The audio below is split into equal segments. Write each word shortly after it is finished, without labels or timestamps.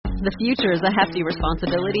The future is a hefty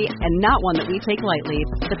responsibility and not one that we take lightly.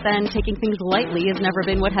 But then taking things lightly has never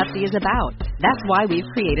been what Hefty is about. That's why we've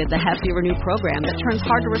created the Hefty Renew program that turns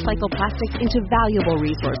hard-to-recycle plastics into valuable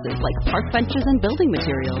resources like park benches and building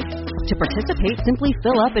materials. To participate, simply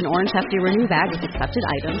fill up an orange Hefty Renew bag with accepted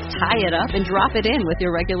items, tie it up, and drop it in with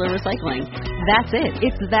your regular recycling. That's it.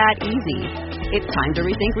 It's that easy. It's time to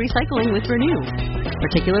rethink recycling with Renew.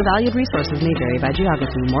 Particular valued resources may vary by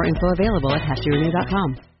geography. More info available at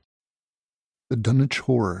heftyrenew.com. The Dunwich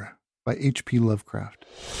Horror by H.P. Lovecraft.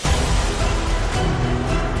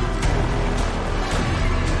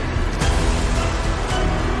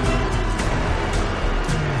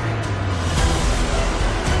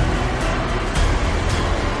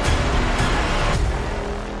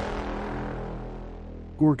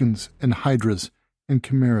 Gorgons and hydras and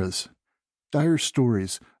chimeras, dire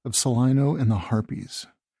stories of Salino and the Harpies,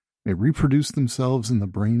 may reproduce themselves in the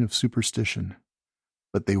brain of superstition.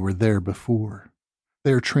 But they were there before.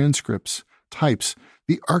 They are transcripts, types.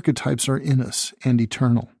 The archetypes are in us and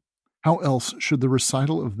eternal. How else should the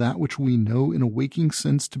recital of that which we know in a waking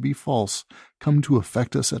sense to be false come to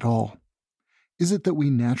affect us at all? Is it that we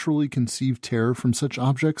naturally conceive terror from such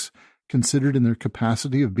objects, considered in their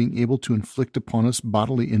capacity of being able to inflict upon us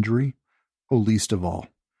bodily injury? Oh, least of all.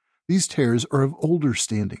 These terrors are of older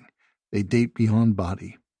standing. They date beyond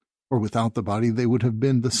body. Or without the body they would have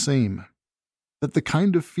been the same. That the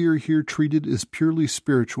kind of fear here treated is purely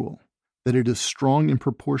spiritual, that it is strong in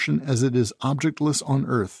proportion as it is objectless on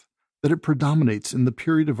earth, that it predominates in the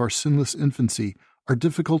period of our sinless infancy, are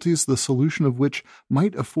difficulties the solution of which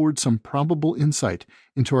might afford some probable insight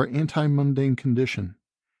into our anti-mundane condition,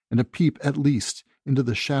 and a peep at least into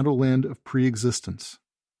the shadowland of pre-existence.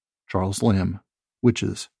 Charles Lamb,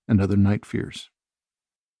 Witches and Other Night Fears.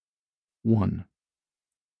 1.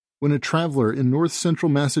 When a traveler in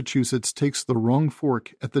north-central Massachusetts takes the wrong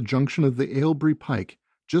fork at the junction of the Aylbury Pike,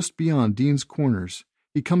 just beyond Dean's Corners,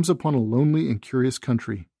 he comes upon a lonely and curious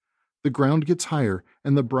country. The ground gets higher,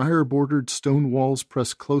 and the briar-bordered stone walls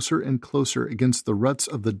press closer and closer against the ruts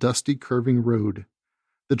of the dusty, curving road.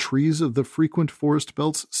 The trees of the frequent forest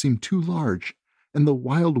belts seem too large, and the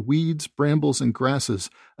wild weeds, brambles, and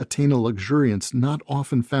grasses attain a luxuriance not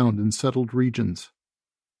often found in settled regions.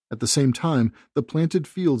 At the same time, the planted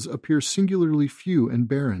fields appear singularly few and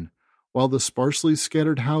barren, while the sparsely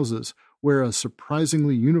scattered houses wear a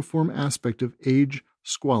surprisingly uniform aspect of age,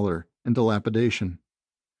 squalor, and dilapidation.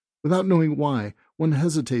 Without knowing why, one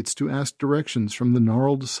hesitates to ask directions from the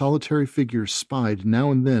gnarled, solitary figures spied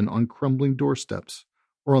now and then on crumbling doorsteps,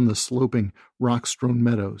 or on the sloping, rock-strewn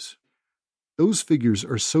meadows. Those figures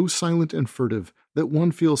are so silent and furtive that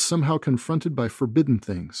one feels somehow confronted by forbidden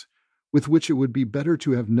things, with which it would be better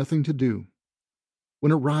to have nothing to do.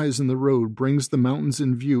 When a rise in the road brings the mountains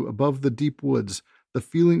in view above the deep woods, the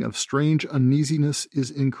feeling of strange uneasiness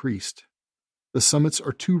is increased. The summits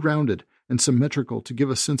are too rounded and symmetrical to give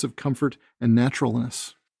a sense of comfort and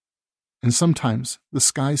naturalness. And sometimes the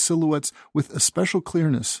sky silhouettes with especial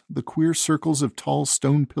clearness the queer circles of tall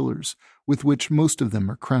stone pillars with which most of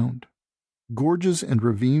them are crowned. Gorges and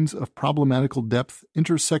ravines of problematical depth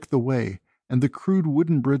intersect the way, and the crude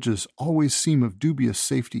wooden bridges always seem of dubious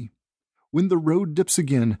safety. When the road dips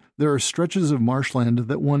again, there are stretches of marshland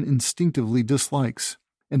that one instinctively dislikes,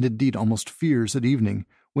 and indeed almost fears at evening,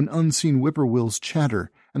 when unseen whippoorwills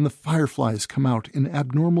chatter and the fireflies come out in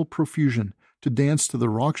abnormal profusion to dance to the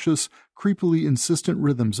raucous, creepily insistent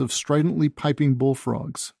rhythms of stridently piping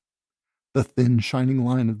bullfrogs. The thin, shining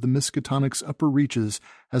line of the Miskatonic's upper reaches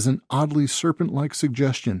has an oddly serpent-like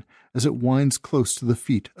suggestion as it winds close to the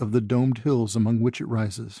feet of the domed hills among which it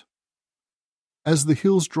rises. As the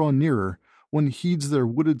hills draw nearer, one heeds their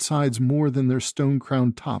wooded sides more than their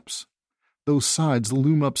stone-crowned tops. Those sides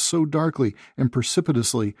loom up so darkly and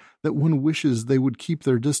precipitously that one wishes they would keep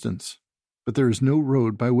their distance, but there is no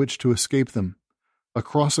road by which to escape them.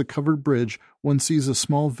 Across a covered bridge, one sees a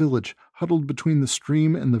small village huddled between the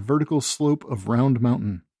stream and the vertical slope of Round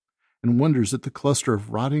Mountain, and wonders at the cluster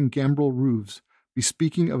of rotting gambrel roofs,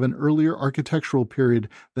 bespeaking of an earlier architectural period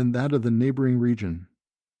than that of the neighboring region.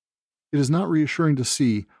 It is not reassuring to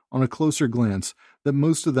see, on a closer glance, that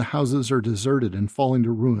most of the houses are deserted and falling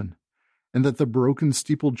to ruin, and that the broken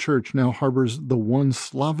steepled church now harbors the one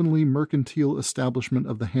slovenly mercantile establishment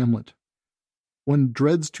of the hamlet. One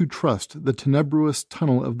dreads to trust the tenebrous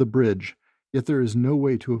tunnel of the bridge, yet there is no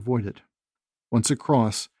way to avoid it. Once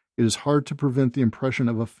across, it is hard to prevent the impression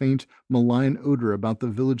of a faint, malign odor about the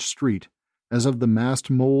village street, as of the massed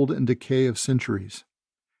mold and decay of centuries.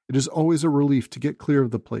 It is always a relief to get clear of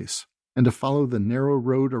the place, and to follow the narrow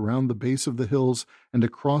road around the base of the hills and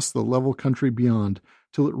across the level country beyond,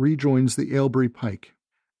 till it rejoins the Aylbury Pike.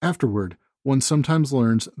 Afterward, one sometimes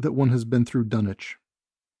learns that one has been through Dunwich.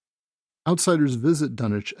 Outsiders visit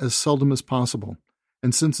Dunwich as seldom as possible,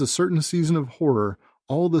 and since a certain season of horror,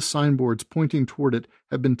 all the signboards pointing toward it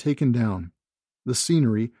have been taken down. The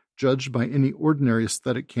scenery, judged by any ordinary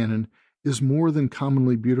aesthetic canon, is more than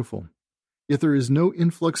commonly beautiful. Yet there is no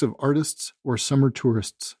influx of artists or summer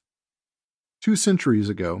tourists. 2 centuries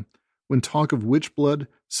ago, when talk of witch blood,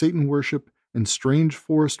 Satan worship, and strange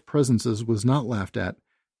forest presences was not laughed at,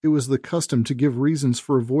 it was the custom to give reasons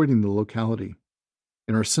for avoiding the locality.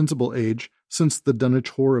 In our sensible age, since the Dunwich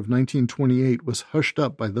Horror of 1928 was hushed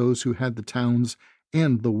up by those who had the town's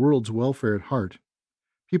and the world's welfare at heart,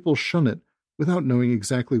 people shun it without knowing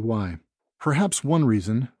exactly why. Perhaps one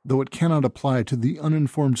reason, though it cannot apply to the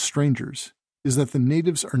uninformed strangers, is that the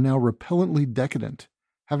natives are now repellently decadent,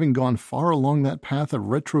 having gone far along that path of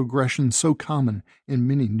retrogression so common in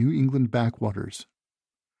many New England backwaters.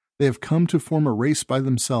 They have come to form a race by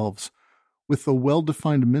themselves, with the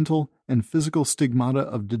well-defined mental and physical stigmata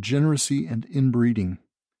of degeneracy and inbreeding.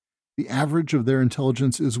 The average of their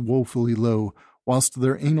intelligence is woefully low, whilst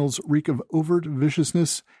their annals reek of overt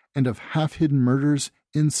viciousness and of half-hidden murders,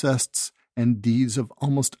 incests, and deeds of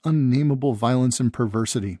almost unnameable violence and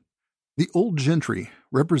perversity. The old gentry,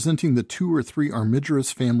 representing the 2 or 3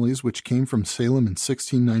 armigerous families which came from Salem in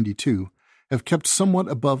 1692, have kept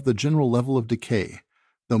somewhat above the general level of decay,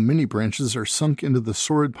 though many branches are sunk into the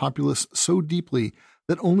sordid populace so deeply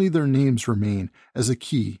that only their names remain as a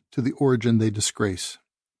key to the origin they disgrace.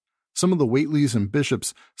 Some of the Whateleys and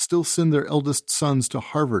Bishops still send their eldest sons to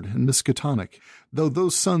Harvard and Miskatonic, though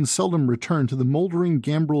those sons seldom return to the moldering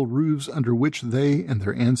gambrel roofs under which they and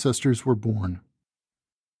their ancestors were born.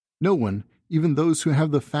 No one, even those who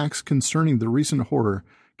have the facts concerning the recent horror,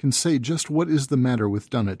 can say just what is the matter with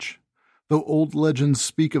Dunwich. Though old legends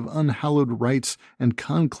speak of unhallowed rites and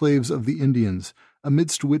conclaves of the Indians,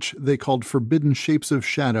 amidst which they called forbidden shapes of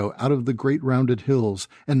shadow out of the great rounded hills,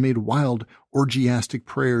 and made wild, orgiastic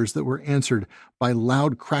prayers that were answered by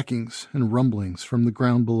loud crackings and rumblings from the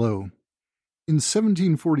ground below. In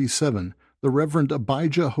 1747, the Reverend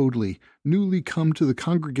Abijah Hoadley, newly come to the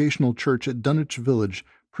Congregational Church at Dunwich Village,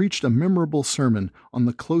 preached a memorable sermon on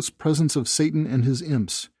the close presence of Satan and his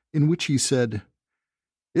imps, in which he said,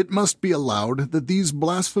 "It must be allowed that these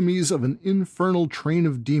blasphemies of an infernal train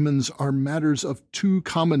of demons are matters of too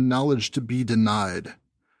common knowledge to be denied.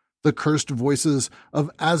 The cursed voices of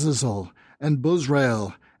Azazel and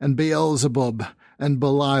Bozrael and Beelzebub and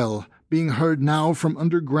Belial being heard now from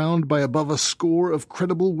underground by above a score of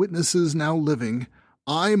credible witnesses now living,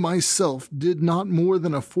 I myself did not more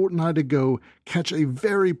than a fortnight ago catch a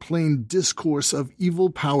very plain discourse of evil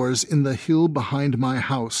powers in the hill behind my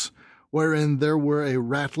house, wherein there were a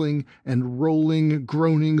rattling and rolling,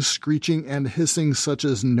 groaning, screeching, and hissing such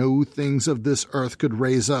as no things of this earth could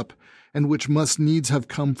raise up, and which must needs have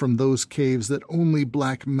come from those caves that only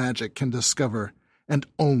black magic can discover, and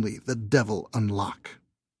only the devil unlock."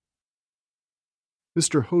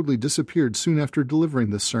 Mr. Hoadley disappeared soon after delivering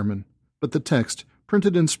this sermon, but the text,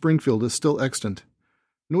 printed in Springfield, is still extant.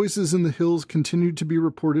 Noises in the hills continued to be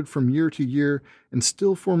reported from year to year and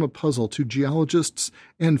still form a puzzle to geologists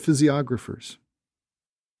and physiographers.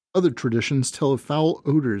 Other traditions tell of foul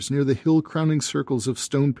odors near the hill-crowning circles of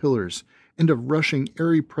stone pillars and of rushing,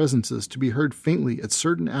 airy presences to be heard faintly at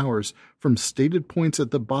certain hours from stated points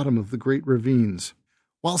at the bottom of the great ravines,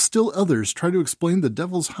 while still others try to explain the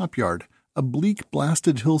Devil's Hopyard, a bleak,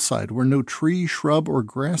 blasted hillside where no tree, shrub, or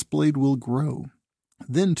grass blade will grow.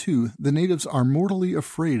 Then, too, the natives are mortally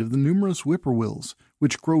afraid of the numerous whippoorwills,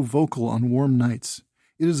 which grow vocal on warm nights.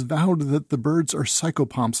 It is vowed that the birds are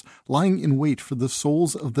psychopomps lying in wait for the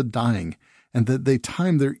souls of the dying, and that they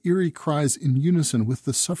time their eerie cries in unison with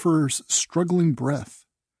the sufferer's struggling breath.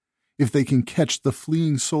 If they can catch the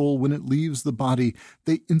fleeing soul when it leaves the body,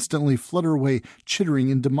 they instantly flutter away, chittering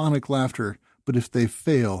in demonic laughter, but if they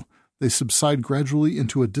fail, they subside gradually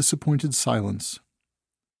into a disappointed silence.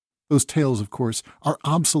 Those tales, of course, are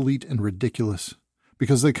obsolete and ridiculous,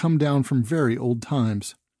 because they come down from very old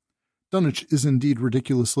times. Dunwich is indeed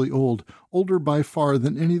ridiculously old, older by far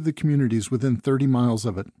than any of the communities within 30 miles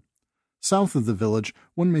of it. South of the village,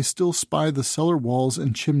 one may still spy the cellar walls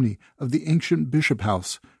and chimney of the ancient Bishop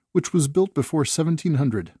House, which was built before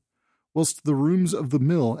 1700, whilst the rooms of the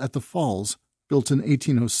mill at the Falls, built in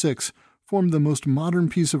 1806, form the most modern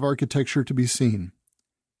piece of architecture to be seen.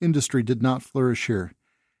 Industry did not flourish here,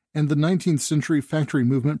 and the 19th century factory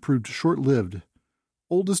movement proved short-lived.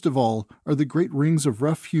 Oldest of all are the great rings of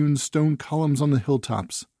rough-hewn stone columns on the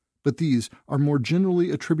hilltops, but these are more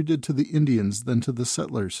generally attributed to the Indians than to the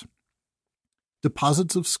settlers.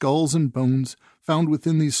 Deposits of skulls and bones found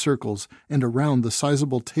within these circles and around the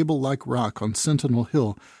sizable table-like rock on Sentinel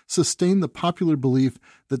Hill sustain the popular belief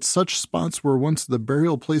that such spots were once the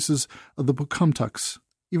burial places of the Pocumtucks,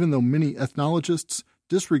 even though many ethnologists,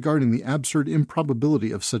 disregarding the absurd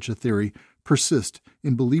improbability of such a theory, persist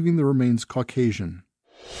in believing the remains Caucasian.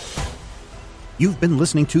 You've been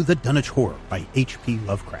listening to The Dunwich Horror by H.P.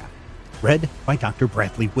 Lovecraft. Read by Dr.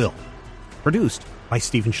 Bradley Will. Produced by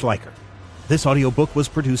Stephen Schleicher. This audiobook was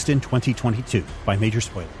produced in 2022 by Major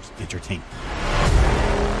Spoilers Entertainment.